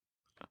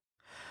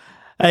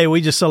Hey,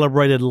 we just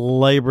celebrated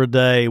Labor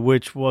Day,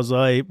 which was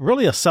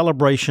really a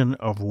celebration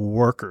of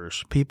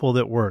workers, people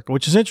that work,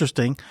 which is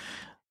interesting.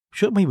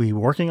 Shouldn't we be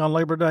working on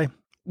Labor Day?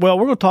 Well,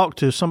 we're going to talk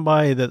to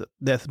somebody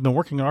that's been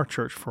working in our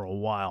church for a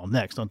while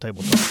next on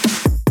Table Talk.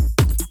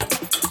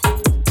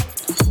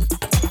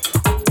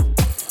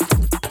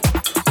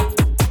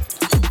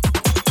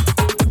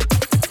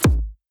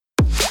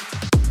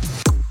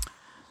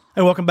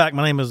 Hey, welcome back.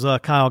 My name is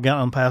Kyle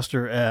Gallon,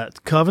 pastor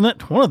at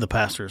Covenant, one of the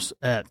pastors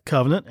at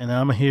Covenant, and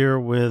I'm here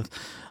with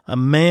a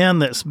man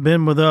that's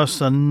been with us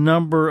a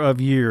number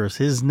of years.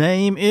 His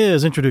name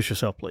is, introduce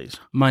yourself, please.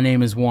 My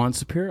name is Juan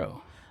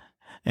Cepero.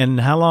 And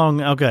how long,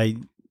 okay,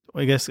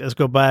 I guess let's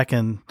go back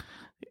and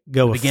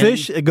go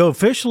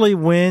officially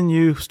when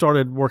you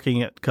started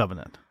working at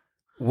Covenant.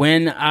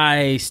 When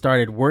I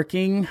started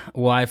working,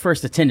 well, I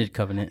first attended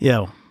Covenant.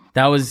 Yeah.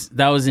 That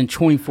was in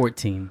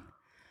 2014.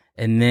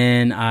 And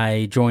then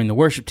I joined the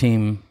worship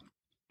team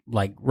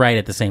like right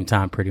at the same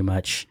time, pretty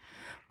much.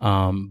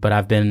 But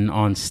I've been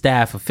on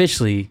staff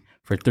officially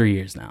for 3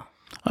 years now.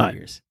 3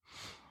 years.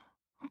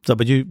 So,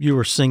 but you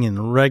were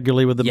singing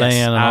regularly with the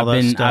band and all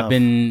that stuff. I've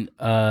been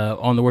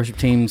on the worship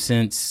team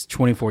since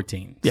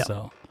 2014. Yeah.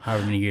 So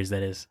however many years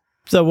that is.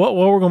 So what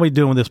we're going to be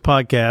doing with this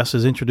podcast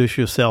is introduce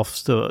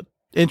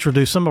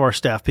some of our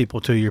staff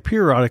people to you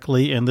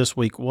periodically. And this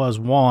week was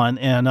Juan.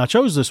 And I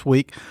chose this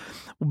week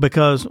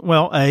because,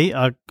 well,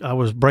 I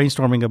was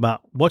brainstorming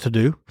about what to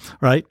do,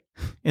 right?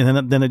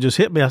 And then it just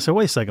hit me. I said,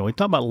 wait a second, we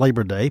talk about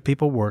Labor Day,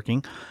 people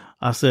working.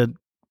 I said,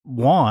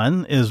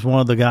 Juan is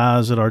one of the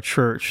guys at our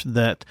church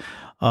that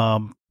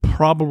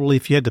probably,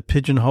 if you had to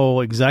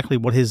pigeonhole exactly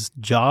what his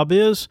job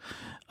is,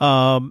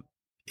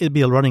 it'd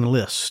be a running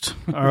list.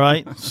 All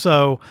right.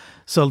 So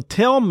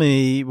tell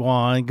me,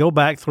 Juan, go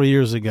back 3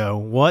 years ago.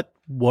 What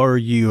were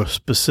you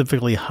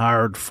specifically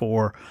hired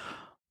for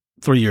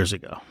 3 years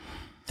ago?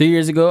 3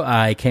 years ago,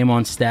 I came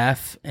on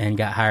staff and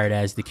got hired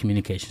as the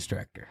communications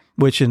director.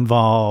 Which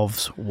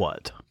involves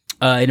what?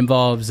 It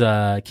involves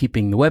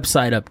keeping the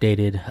website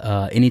updated,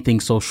 anything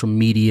social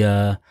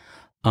media,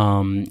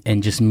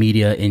 and just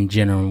media in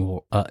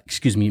general.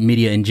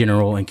 Media in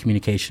general and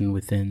communication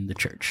within the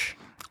church.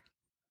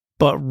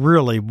 But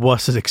really,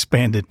 what's it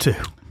expanded to?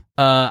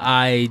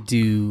 I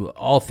do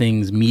all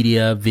things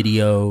media,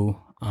 video,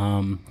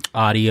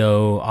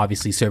 audio.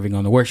 Obviously, serving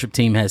on the worship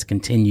team has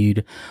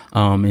continued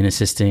in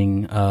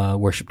assisting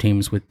worship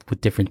teams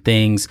with different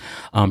things.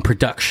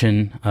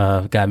 Production,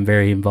 gotten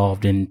very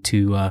involved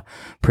into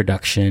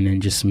production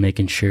and just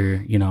making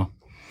sure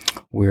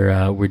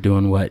we're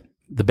doing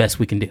the best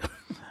we can do.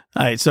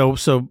 All right, so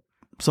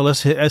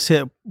let's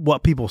hit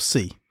what people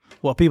see.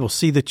 What people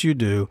see that you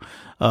do,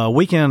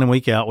 week in and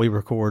week out, we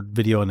record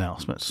video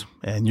announcements,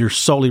 and you're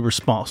solely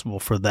responsible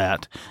for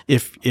that.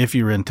 If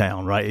you're in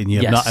town, right, and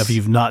if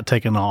you've not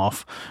taken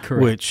off,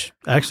 correct. Which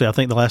actually I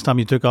think the last time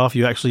you took off,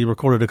 you actually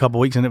recorded a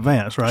couple weeks in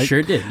advance, right?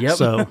 Sure did. Yep.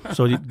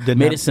 So you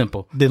made it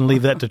simple. Didn't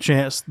leave that to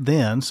chance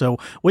then. So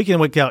week in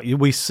week out,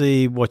 we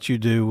see what you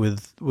do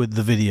with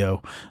the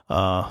video.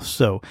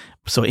 So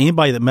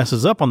anybody that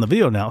messes up on the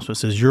video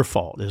announcements is your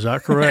fault. Is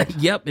that correct?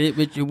 Yep,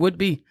 it would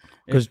be.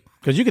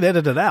 Because you could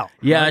edit it out.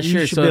 Yeah, right?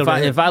 Sure. So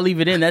if I leave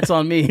it in, that's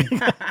on me.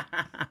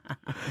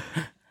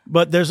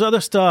 But there's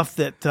other stuff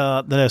that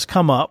has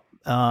come up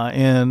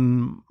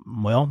in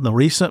the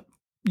recent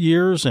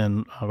years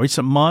and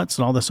recent months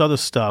and all this other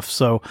stuff.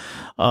 So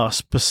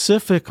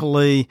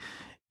specifically,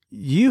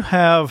 you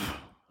have,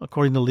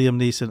 according to Liam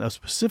Neeson, a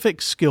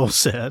specific skill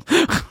set,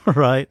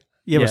 right?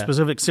 You have a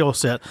specific skill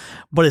set,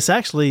 but it's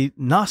actually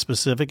not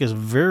specific. It's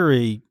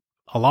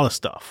a lot of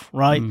stuff,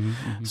 right?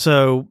 Mm-hmm.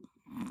 So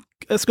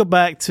let's go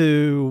back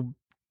to,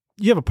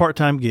 you have a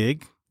part-time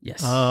gig,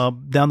 yes,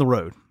 down the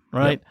road,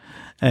 right? Yep.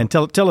 And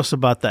tell us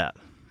about that.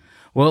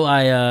 Well,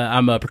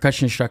 I'm a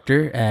percussion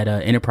instructor at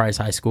Enterprise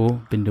High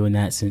School. Been doing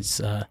that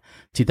since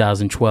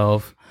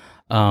 2012,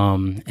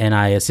 and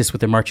I assist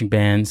with their marching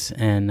bands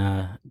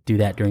and do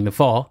that during the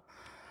fall.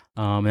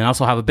 And I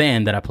also have a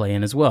band that I play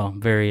in as well.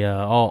 Very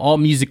all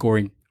music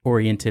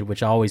oriented,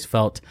 which I always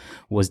felt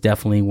was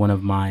definitely one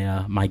of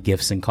my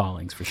gifts and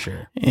callings for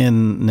sure.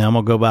 And now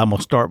I'm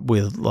gonna start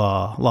with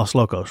Los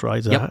Locos,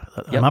 right? Yep.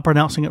 Am I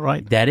pronouncing it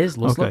right? That is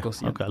Los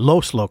Locos. Yep. Okay,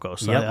 Los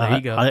Locos. Yep, there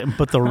you go. I didn't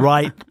put the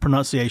right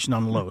pronunciation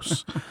on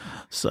Los.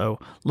 So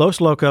Los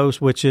Locos,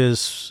 which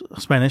is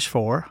Spanish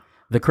for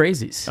the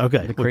Crazies.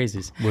 Okay. The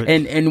Crazies.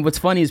 And what's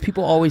funny is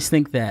people always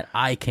think that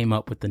I came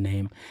up with the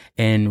name.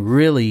 And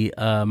really,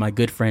 my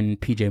good friend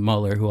PJ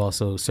Muller, who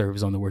also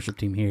serves on the worship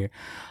team here,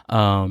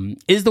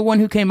 is the one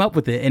who came up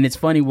with it. And it's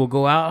funny, we'll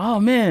go out, oh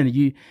man,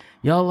 you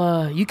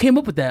came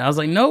up with that. I was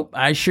like, nope,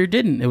 I sure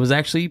didn't. It was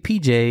actually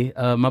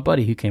PJ, my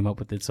buddy, who came up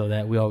with it. So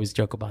that we always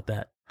joke about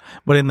that.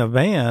 But in the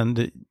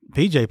band,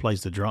 PJ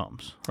plays the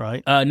drums,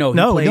 right? No,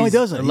 he plays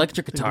doesn't.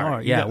 electric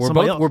guitar. Yeah,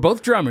 we're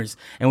both drummers,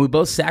 and we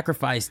both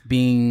sacrificed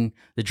being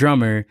the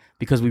drummer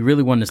because we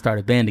really wanted to start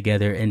a band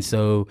together. And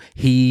so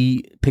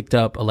he picked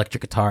up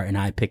electric guitar, and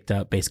I picked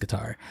up bass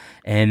guitar.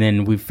 And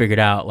then we figured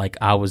out like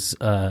I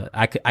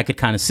could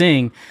kind of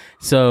sing,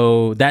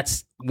 so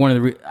that's one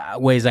of the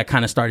ways I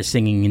kind of started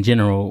singing in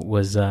general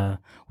was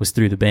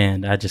through the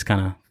band. I just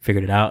kind of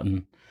figured it out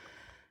and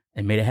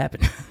made it happen.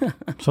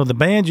 So the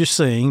band you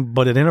sing,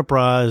 but at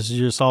Enterprise,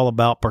 it's all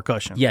about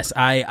percussion. Yes,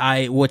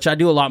 which I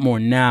do a lot more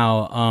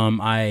now.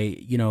 I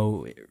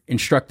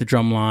instruct the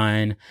drum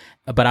line,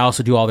 but I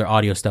also do all their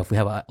audio stuff. We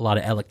have a lot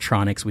of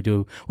electronics. We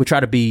try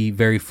to be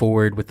very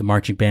forward with the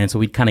marching band, so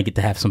we kind of get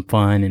to have some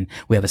fun, and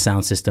we have a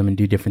sound system and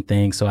do different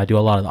things. So I do a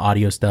lot of the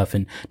audio stuff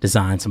and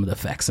design some of the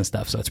effects and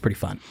stuff. So it's pretty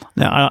fun.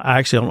 Now, I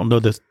actually don't know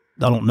this.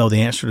 I don't know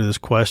the answer to this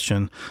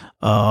question.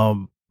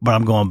 But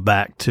I'm going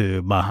back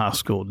to my high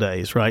school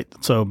days, right?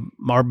 So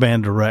our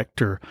band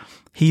director,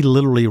 he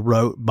literally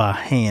wrote by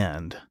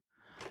hand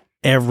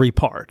every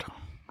part,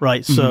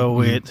 right?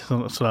 So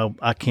so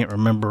I can't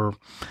remember.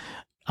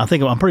 I'm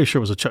pretty sure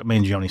it was a Chuck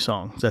Mangione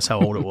song. That's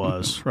how old it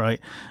was, right?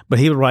 But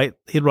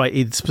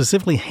he'd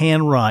specifically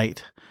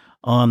handwrite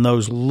on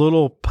those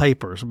little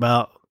papers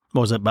about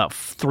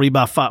 3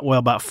 by 5,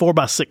 about 4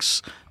 by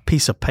 6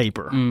 piece of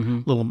paper,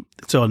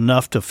 so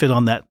enough to fit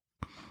on that,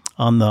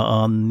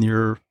 on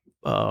your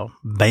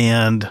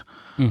band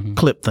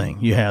clip thing.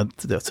 You had,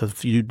 so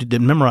if you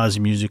didn't memorize the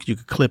music, you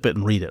could clip it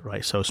and read it,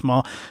 right? So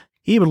small.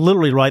 He would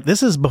literally write,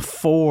 this is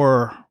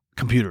before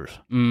computers.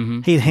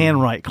 He'd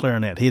handwrite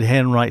clarinet. He'd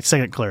handwrite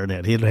second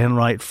clarinet. He'd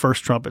handwrite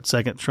first trumpet,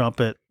 second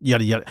trumpet,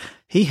 yada, yada.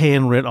 He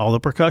handwrote all the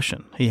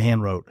percussion. He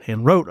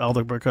handwrote all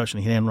the percussion.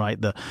 He'd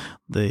handwrite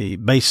the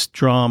bass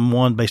drum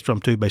 1, bass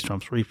drum 2, bass drum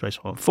 3, bass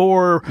drum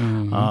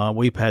 4.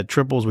 We've had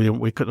triples.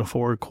 We couldn't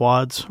afford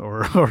quads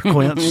or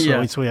quints,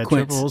 so we had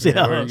quints. Triples.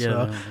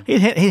 So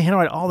he'd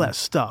handwrite all that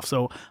stuff.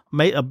 So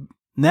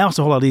now it's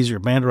a whole lot easier.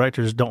 Band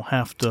directors don't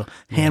have to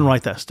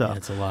handwrite that stuff. Yeah,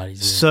 it's a lot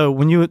easier. So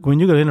when you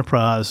go to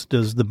Enterprise,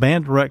 does the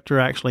band director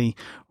actually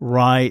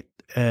write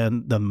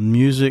and the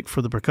music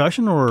for the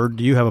percussion, or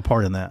do you have a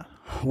part in that?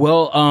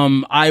 Well,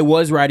 I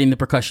was writing the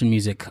percussion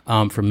music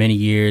for many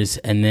years,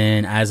 and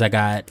then as I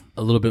got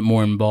a little bit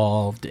more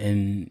involved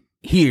in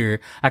here,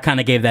 I kind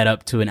of gave that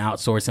up to an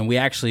outsource, and we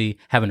actually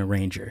have an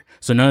arranger.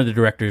 So none of the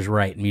directors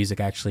write music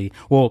actually.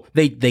 Well,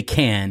 they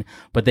can,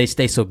 but they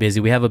stay so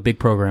busy. We have a big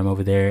program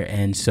over there,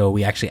 and so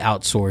we actually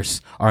outsource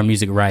our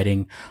music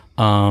writing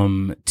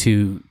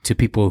to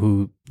people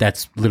who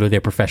that's literally their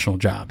professional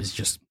job, is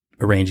just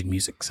arranging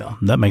music. So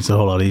that makes it a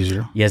whole lot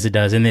easier. Yes, it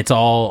does. And it's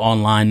all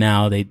online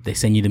now. They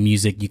send you the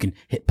music. You can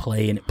hit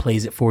play and it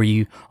plays it for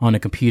you on a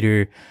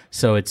computer.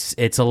 So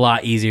it's a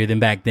lot easier than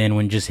back then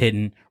when just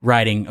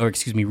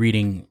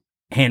reading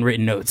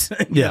handwritten notes.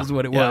 That's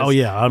what it was.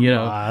 Yeah. Oh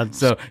yeah.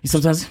 So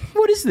sometimes,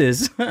 what is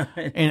this?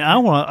 And I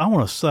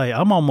want to say,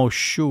 I'm almost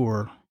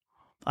sure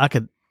I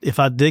could, if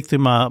I dig through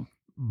my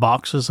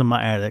boxes in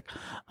my attic,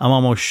 I'm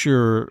almost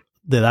sure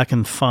that I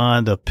can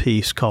find a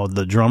piece called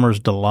The Drummer's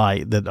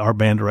Delight that our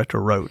band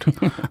director wrote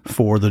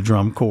for the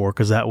drum corps,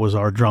 because that was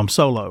our drum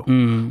solo.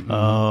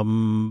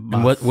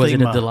 And what was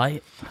it a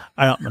delight?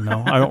 I don't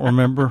know. I don't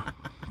remember.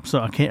 So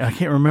I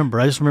can't remember.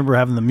 I just remember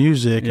having the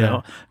music,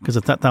 because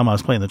at that time I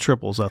was playing the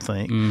triples, I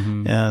think,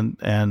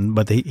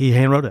 but he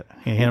handwrote it.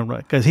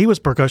 Because he was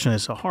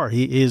percussionist at heart.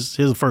 His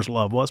first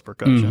love was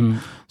percussion,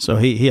 so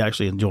he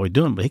actually enjoyed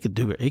doing it. But he could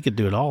do it. He could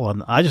do it all.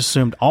 And I just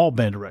assumed all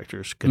band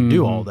directors could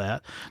do all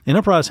that.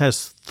 Enterprise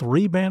has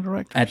 3 band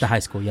directors at the high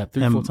school. Yep,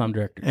 3 full-time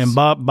directors. And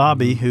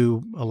Bobby,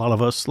 who a lot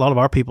of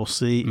our people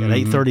see at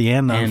 8:30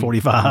 and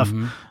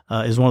 9:45.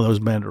 Is one of those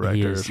band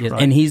directors. Yes.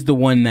 Right? And he's the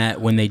one that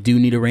when they do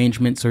need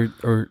arrangements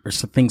or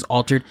some things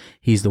altered,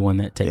 he's the one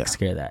that takes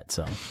care of that.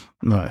 So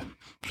right.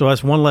 So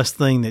that's one less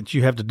thing that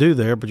you have to do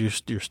there, but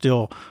you're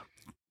still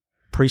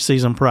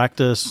preseason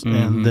practice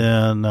and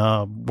then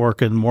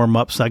working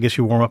warm-ups. I guess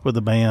you warm up with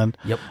the band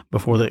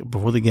before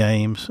the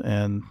games,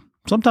 and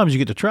sometimes you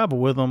get to travel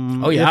with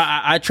them. Oh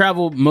yeah, I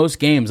travel most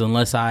games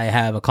unless I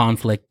have a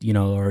conflict,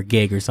 or a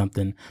gig or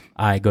something.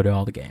 I go to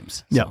all the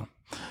games. So. Yeah.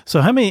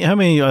 So how many?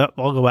 I'll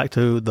go back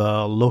to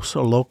the Los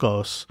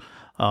Locos.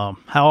 How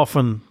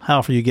often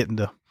are you getting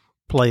to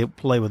play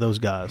with those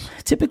guys?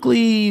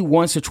 Typically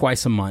once or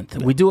twice a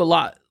month. We do a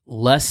lot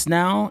less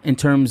now in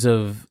terms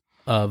of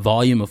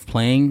volume of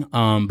playing,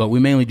 but we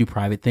mainly do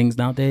private things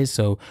nowadays.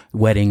 So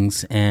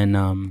weddings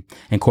and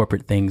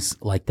corporate things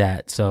like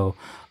that. So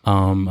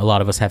a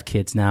lot of us have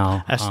kids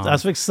now. I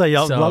was going to say,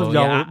 a lot of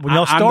y'all, when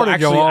y'all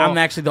started, I'm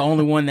actually the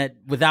only one that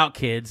without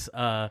kids.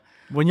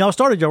 When y'all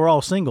started, y'all were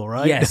all single,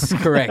 right? Yes,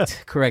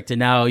 correct. And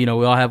now, we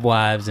all have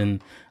wives,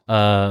 and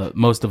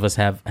most of us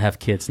have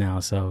kids now,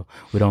 so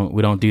we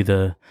don't do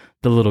the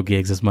little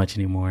gigs as much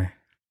anymore.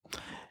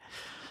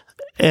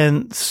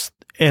 And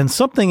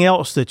something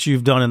else that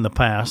you've done in the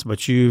past,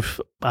 but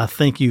I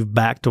think you've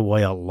backed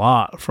away a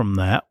lot from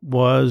that,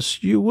 was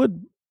you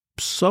would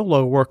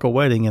solo work a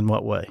wedding. In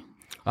what way?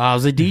 I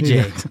was a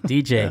DJ.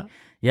 DJ.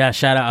 Yeah,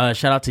 shout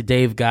out to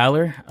Dave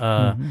Geiler,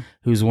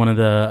 who's one of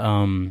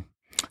the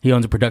he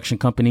owns a production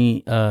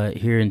company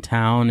here in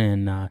town,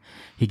 and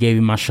he gave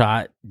me my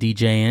shot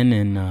DJing,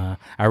 and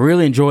I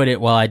really enjoyed it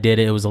while I did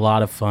it. It was a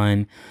lot of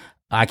fun.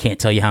 I can't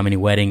tell you how many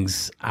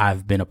weddings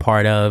I've been a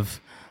part of,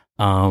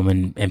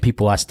 and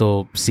people I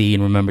still see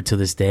and remember to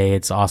this day.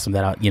 It's awesome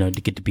that to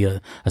get to be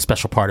a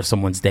special part of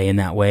someone's day in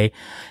that way,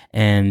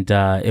 and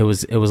it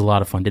was a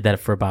lot of fun. Did that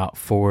for about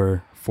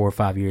 4 or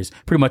 5 years,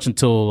 pretty much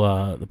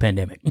until the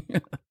pandemic.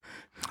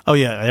 Oh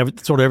yeah,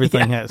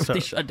 everything has they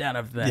shut down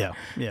after that.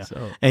 Yeah.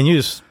 So, and you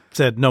just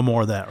said no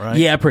more of that, right?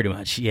 Yeah, pretty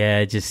much.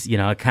 Yeah, just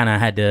I kind of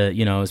had to,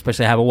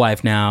 especially I have a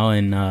wife now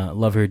and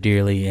love her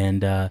dearly,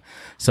 and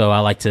so I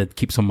like to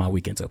keep some of my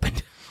weekends open.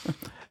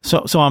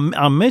 So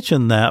I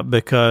mentioned that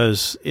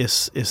because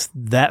it's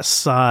that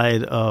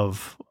side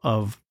of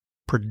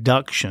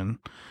production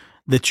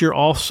that you're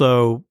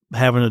also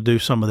having to do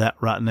some of that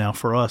right now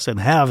for us, and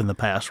have in the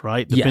past,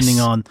 right? Depending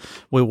on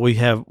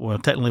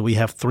technically we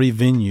have 3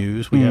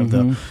 venues. We have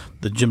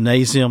the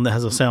gymnasium that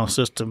has a sound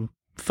system,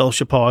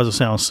 Fellowship Hall has a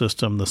sound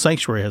system, the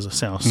sanctuary has a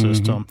sound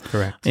system.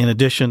 Correct. In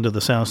addition to the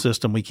sound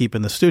system we keep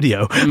in the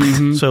studio.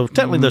 So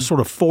technically there's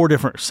sort of 4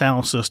 different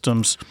sound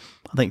systems.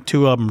 I think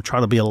 2 of them try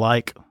to be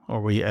alike,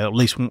 or at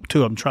least 2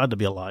 of them tried to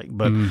be alike,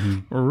 but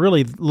we're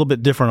really a little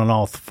bit different on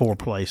all 4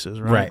 places,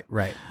 right?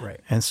 Right.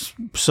 And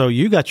so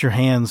you got your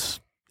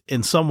hands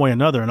in some way or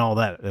another in all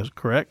that, is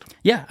correct?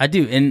 Yeah, I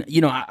do. And,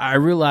 I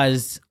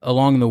realized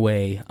along the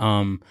way,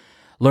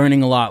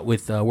 learning a lot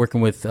with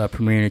working with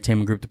Premier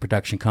Entertainment Group, the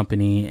production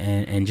company,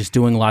 and just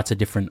doing lots of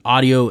different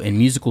audio and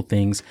musical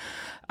things,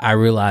 I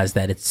realized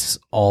that it's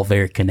all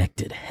very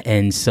connected.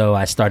 And so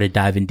I started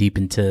diving deep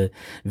into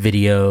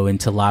video,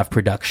 into live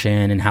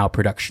production and how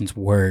productions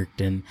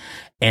worked. And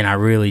I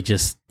really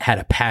just had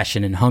a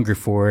passion and hunger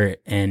for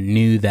it, and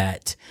knew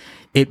that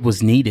it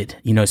was needed,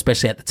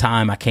 especially at the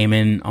time I came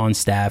in on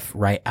staff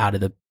right out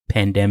of the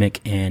pandemic,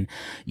 and,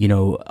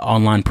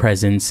 online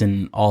presence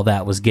and all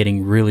that was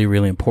getting really,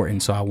 really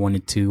important. So I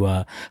wanted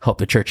to help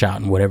the church out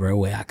in whatever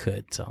way I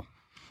could. So,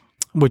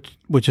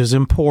 which is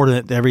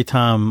important every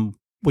time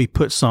you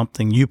put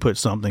something,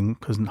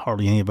 because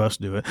hardly any of us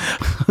do it.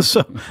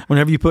 So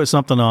whenever you put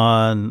something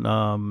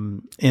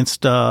on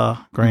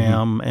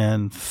Instagram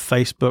and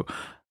Facebook,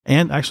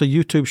 and actually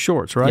YouTube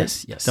Shorts,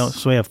 right? Yes. So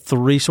we have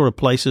 3 sort of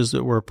places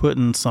that we're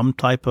putting some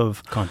type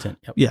of content.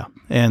 Yep. Yeah,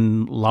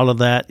 and a lot of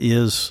that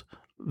is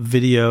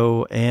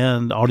video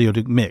and audio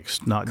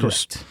mixed, not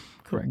just.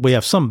 Correct. We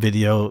have some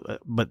video,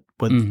 but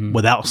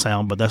without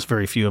sound, but that's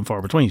very few and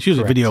far between. It's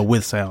usually video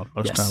with sound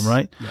most of the time,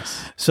 right?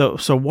 Yes. So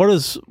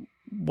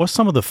what's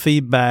some of the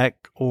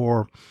feedback,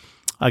 or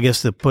I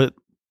guess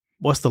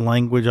what's the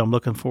language I'm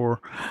looking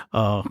for?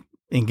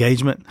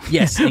 Engagement.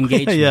 Yes,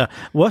 engagement. Yeah.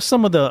 What's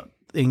some of the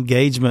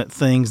engagement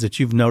things that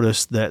you've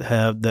noticed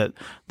that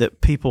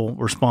people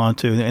respond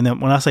to? And then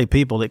when I say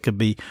people, it could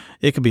be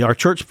our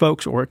church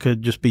folks, or it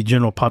could just be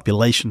general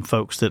population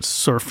folks that's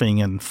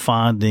surfing and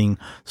finding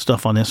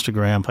stuff on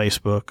Instagram,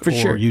 Facebook,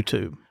 or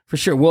YouTube. For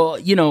sure. Well,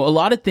 a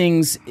lot of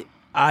things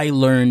I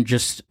learned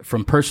just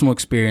from personal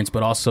experience,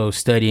 but also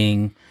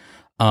studying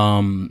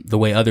the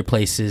way other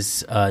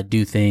places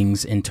do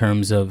things in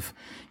terms of,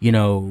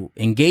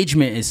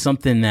 engagement is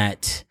something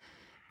that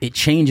it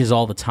changes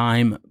all the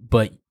time,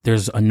 but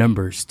there's a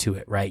numbers to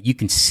it, right? You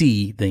can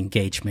see the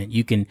engagement.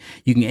 You can,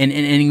 and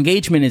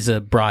engagement is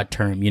a broad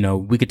term.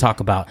 We could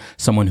talk about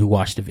someone who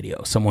watched a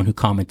video, someone who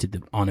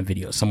commented on a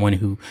video, someone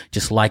who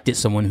just liked it,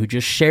 someone who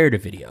just shared a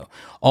video,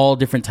 all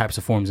different types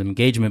of forms of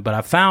engagement. But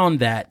I found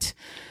that,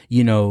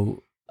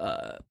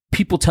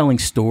 people telling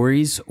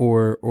stories,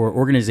 or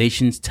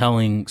organizations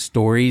telling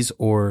stories,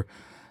 or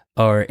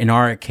in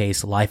our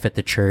case, life at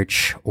the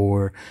church,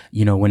 or,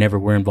 whenever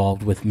we're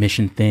involved with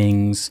mission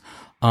things,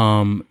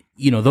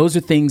 those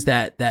are things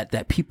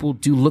that people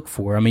do look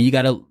for. I mean, you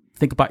got to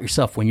think about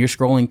yourself when you're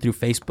scrolling through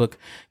Facebook.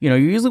 You're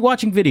usually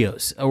watching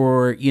videos,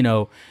 or,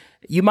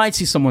 you might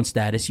see someone's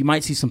status, you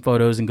might see some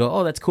photos and go,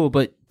 oh, that's cool.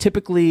 But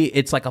typically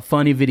it's like a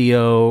funny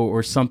video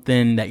or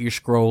something that you're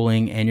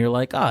scrolling and you're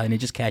like, and it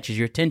just catches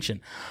your attention.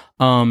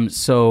 Sermon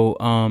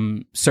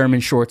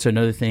shorts are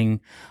another thing,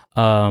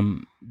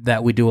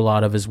 that we do a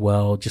lot of as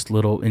well, just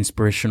little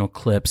inspirational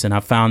clips. And I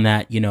found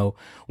that,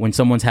 when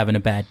someone's having a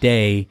bad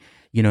day,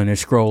 and they're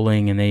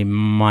scrolling and they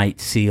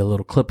might see a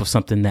little clip of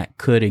something that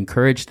could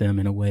encourage them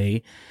in a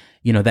way,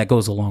 that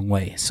goes a long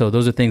way. So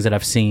those are things that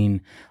I've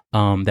seen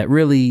that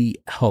really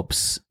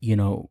helps,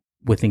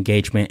 with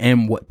engagement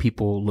and what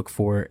people look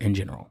for in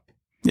general.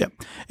 Yeah.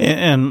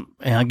 And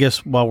I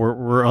guess while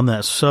we're on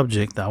that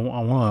subject, I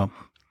want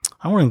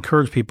to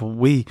encourage people.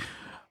 I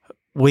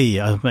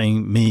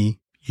mean, me,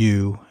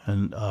 you,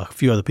 and a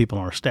few other people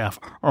on our staff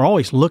are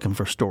always looking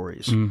for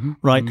stories,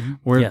 right?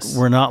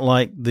 We're not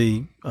like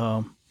the,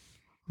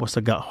 what's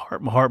the guy,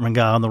 Hartman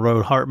guy on the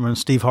road,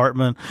 Steve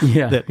Hartman,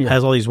 that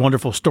has all these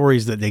wonderful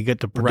stories that they get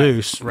to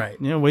produce. Right.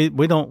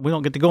 We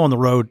don't get to go on the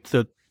road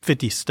to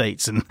 50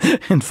 states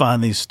and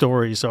find these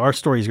stories. So our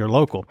stories are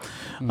local.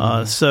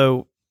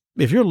 So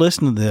if you're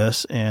listening to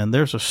this and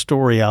there's a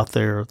story out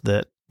there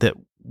that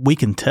we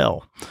can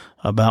tell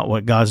about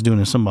what God's doing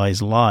in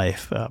somebody's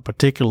life,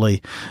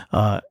 particularly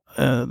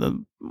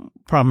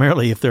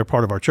primarily if they're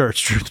part of our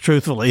church.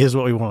 Truthfully, is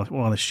what we want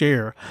to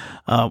share.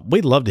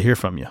 We'd love to hear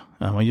from you.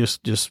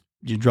 Just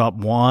you drop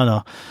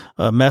Juan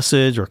a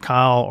message, or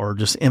Kyle, or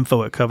just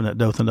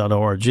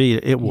info@covenantdothan.org.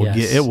 It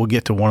will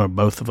get to one or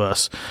both of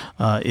us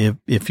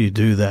if you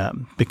do that,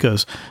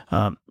 because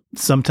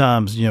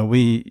sometimes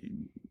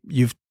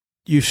you've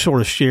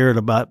sort of shared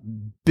about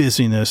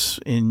busyness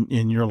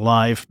in your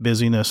life,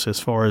 busyness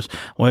as far as,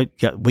 well, you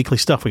got weekly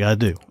stuff we got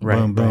to do. Right,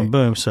 boom, boom,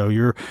 boom. So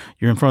you're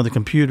in front of the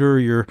computer,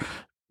 you're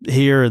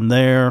here and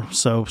there.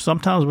 So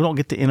sometimes we don't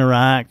get to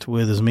interact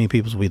with as many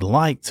people as we'd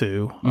like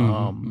to,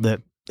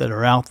 that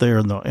are out there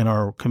in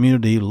our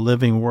community,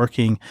 living,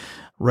 working,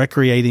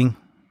 recreating,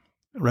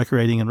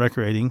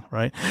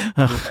 right?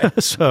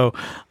 So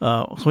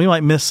we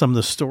might miss some of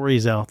the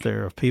stories out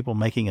there of people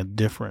making a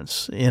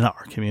difference in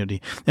our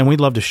community, and we'd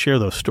love to share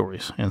those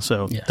stories. And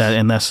so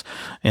that's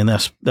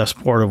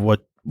part of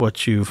what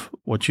you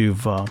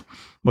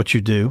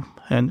do.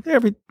 And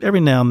every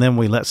now and then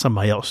we let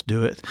somebody else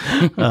do it.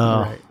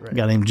 Right. A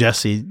guy named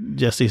Jesse.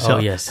 Jesse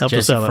helped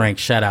us out. Frank,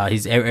 shout out.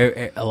 He's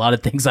a lot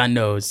of things I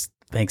know is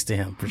thanks to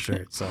him, for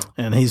sure. So,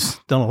 and he's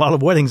done a lot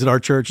of weddings at our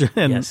church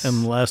in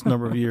the last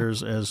number of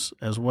years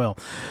as well.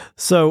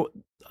 So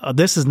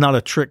this is not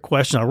a trick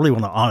question. I really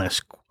want an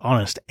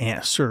honest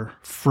answer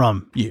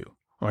from you,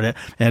 right?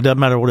 And it doesn't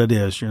matter what it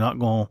is. You're not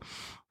going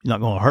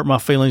to hurt my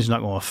feelings. You're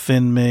not going to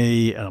offend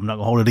me, and I'm not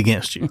going to hold it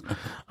against you.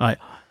 All right.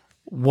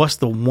 What's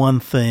the one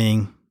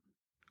thing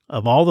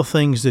of all the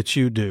things that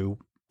you do?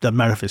 Doesn't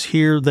matter if it's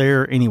here,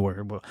 there,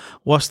 anywhere. But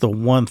what's the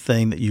one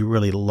thing that you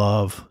really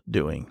love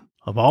doing?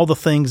 Of all the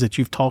things that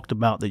you've talked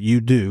about that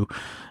you do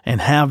and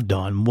have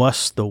done,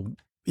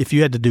 if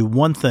you had to do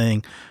one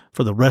thing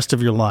for the rest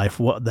of your life,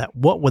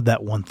 what would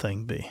that one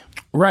thing be?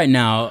 Right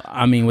now,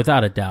 I mean,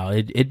 without a doubt,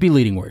 it'd be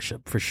leading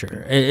worship, for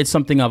sure. It's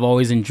something I've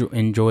always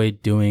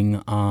enjoyed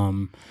doing.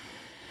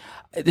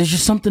 There's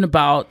just something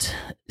about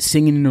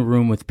singing in a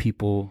room with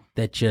people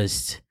that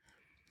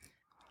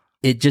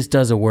it just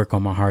does a work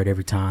on my heart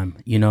every time.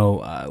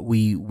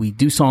 We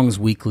do songs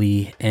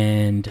weekly,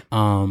 and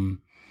I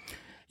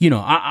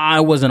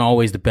wasn't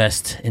always the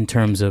best in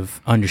terms of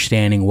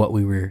understanding what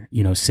we were,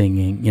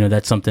 singing.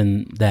 That's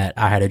something that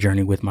I had a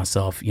journey with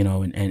myself,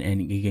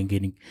 and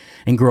getting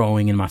and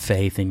growing in my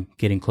faith and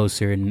getting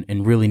closer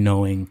and really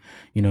knowing,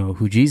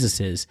 who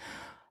Jesus is.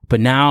 But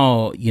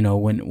now,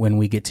 when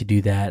we get to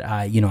do that,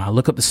 I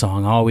look up the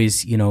song. I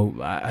always,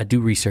 I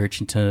do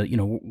research into,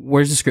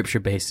 where's the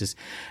scripture basis.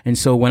 And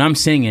so when I'm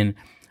singing,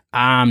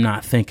 I'm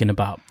not thinking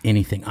about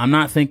anything. I'm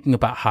not thinking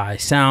about how I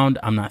sound.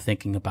 I'm not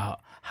thinking about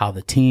how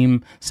the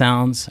team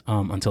sounds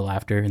until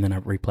after, and then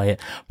I replay it.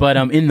 But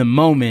in the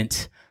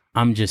moment,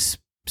 I'm just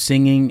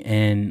singing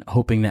and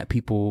hoping that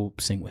people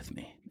sing with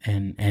me,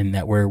 and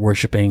that we're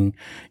worshiping,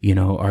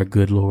 our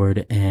good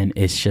Lord. And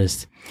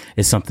it's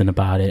something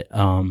about it.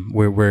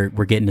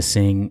 We're getting to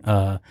sing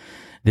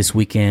this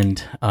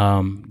weekend,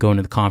 going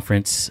to the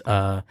conference,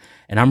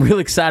 and I'm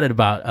really excited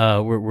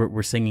about.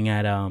 We're singing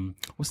at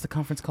what's the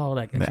conference called?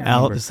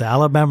 It's the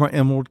Alabama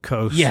Emerald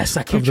Coast. Yes,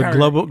 I keep trying.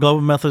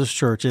 Global Methodist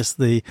Church.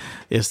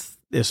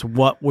 It's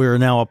what we're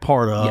now a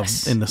part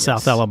of in the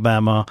South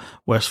Alabama,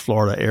 West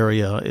Florida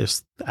area.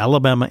 It's the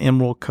Alabama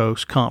Emerald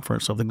Coast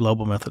Conference of the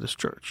Global Methodist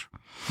Church.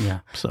 Yeah.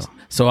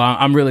 So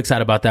I'm really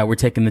excited about that. We're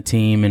taking the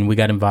team, and we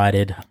got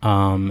invited.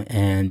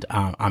 And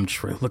I'm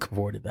just really looking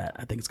forward to that.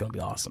 I think it's going to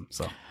be awesome.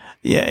 So.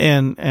 Yeah,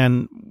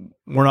 and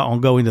we're not going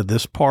to go into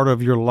this part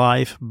of your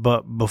life,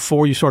 but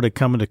before you started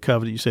coming to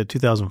Covenant, you said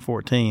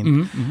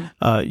 2014,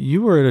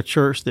 you were at a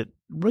church that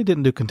really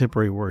didn't do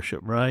contemporary worship,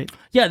 right?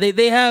 Yeah,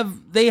 they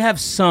have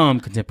some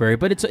contemporary,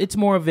 but it's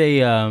more of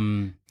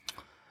a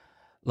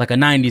like a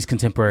 90s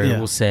contemporary,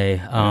 we'll say.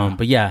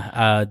 But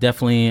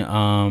definitely.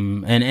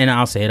 And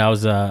I'll say it. I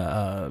was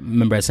a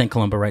member at St.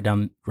 Columba right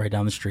down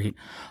the street.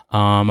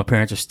 My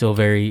parents are still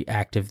very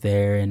active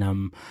there, and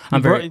I'm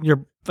very.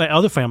 Your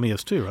other family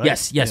is too,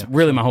 right? Yes,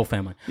 really, my whole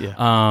family. Yeah.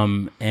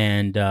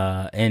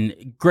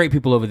 And great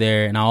people over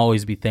there, and I'll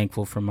always be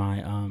thankful for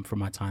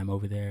my time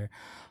over there.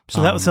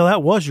 So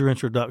that was your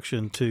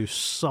introduction to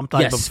some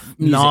type of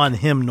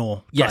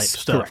non-hymnal type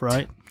stuff, correct,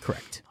 right?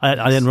 Correct.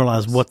 I didn't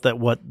realize what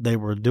they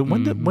were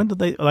doing. When did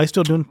they? Are they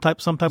still doing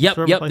some type of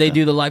service? Yep. Like They that?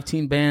 do the live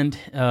teen band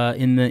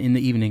in the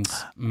evenings.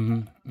 Mm-hmm,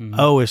 mm-hmm.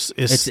 Oh, it's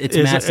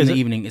mass in the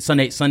evening. It's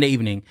Sunday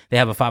evening. They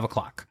have a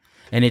 5:00,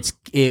 and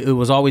it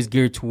was always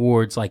geared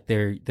towards like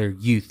their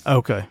youth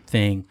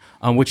thing.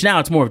 Which now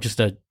it's more of just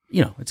a.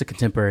 It's a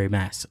contemporary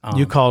mass.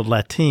 You called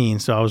Latin,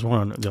 so I was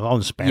wondering, was it all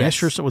in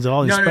Spanish or so? Was it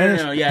all in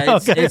Spanish? No. Yeah,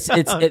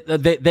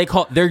 they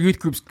call their youth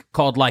groups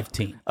called Life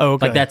Teen. Oh,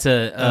 okay. Like that's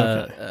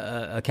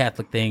a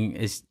Catholic thing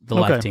is the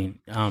Life Teen,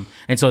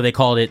 and so they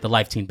called it the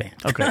Life Teen Band.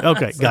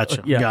 Okay,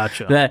 gotcha,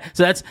 gotcha.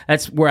 So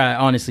that's where I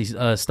honestly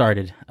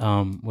started.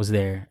 Was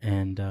there,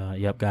 and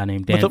guy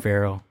named Dan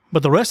Farrell.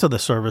 But the rest of the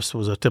service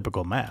was a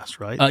typical mass,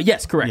 right?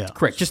 Yes, correct, Yeah.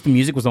 correct. Just the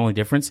music was the only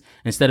difference.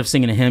 Instead of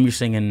singing a hymn, you're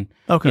singing,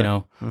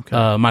 Michael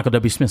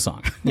W. Smith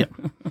song. Yeah.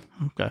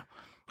 Okay.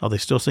 Are they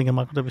still singing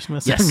Michael W.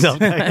 Smith? Yes.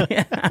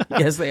 Okay.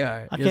 Yes, they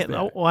are. I Yes, can't. they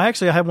are. Well,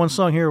 actually, I had one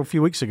song here a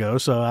few weeks ago,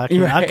 so I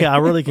can't, Right. I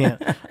really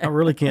can't. I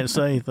really can't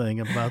say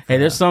anything about that. Hey,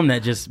 there's some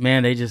that just,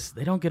 man, they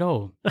don't get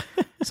old.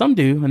 Some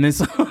do, and then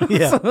some.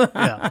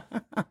 yeah.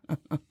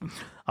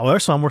 Oh,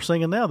 there's some we're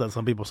singing now that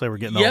some people say we're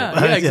getting old.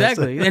 Yeah,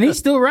 exactly. And he's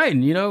still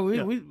writing. You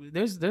know,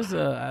 there's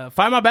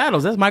Fight My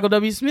Battles. That's Michael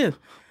W. Smith.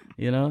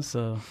 You know,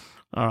 so.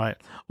 All right.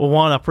 Well,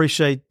 Juan, I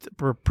appreciate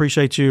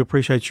you.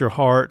 Appreciate your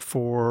heart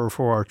for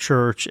our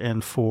church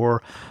and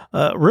for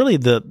really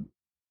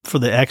for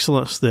the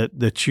excellence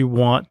that you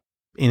want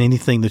in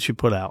anything that you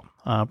put out.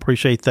 I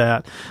appreciate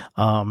that.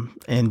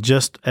 And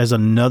just as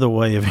another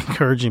way of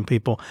encouraging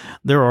people,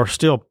 there are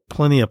still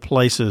plenty of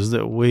places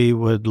that we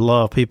would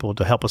love people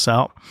to help us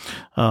out,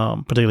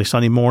 particularly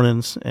Sunday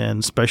mornings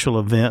and special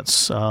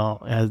events,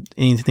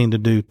 anything to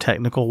do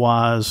technical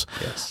wise.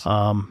 Yes.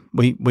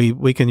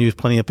 We can use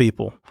plenty of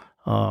people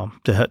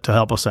to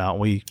help us out.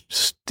 We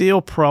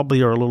still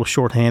probably are a little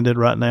shorthanded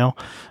right now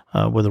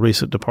with the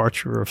recent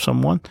departure of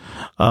someone,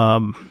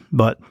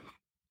 but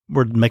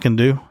we're making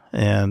do,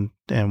 and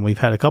we've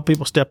had a couple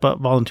people step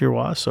up volunteer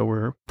wise, so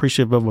we're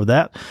appreciative of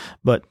that.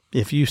 But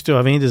if you still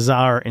have any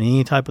desire in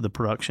any type of the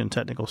production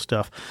technical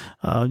stuff,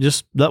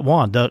 just let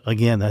Juan.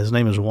 Again, his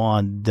name is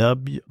Juan J.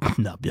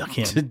 Juan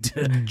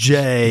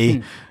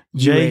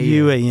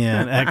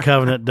at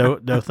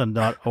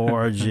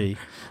covenantdothan.org,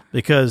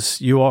 because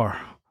you are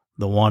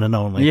the one and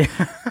only. Yeah.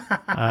 All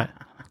right.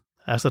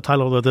 That's the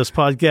title of this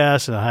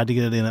podcast, and I had to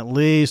get it in at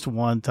least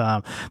one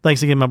time.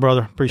 Thanks again, my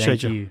brother.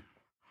 Appreciate Thank you.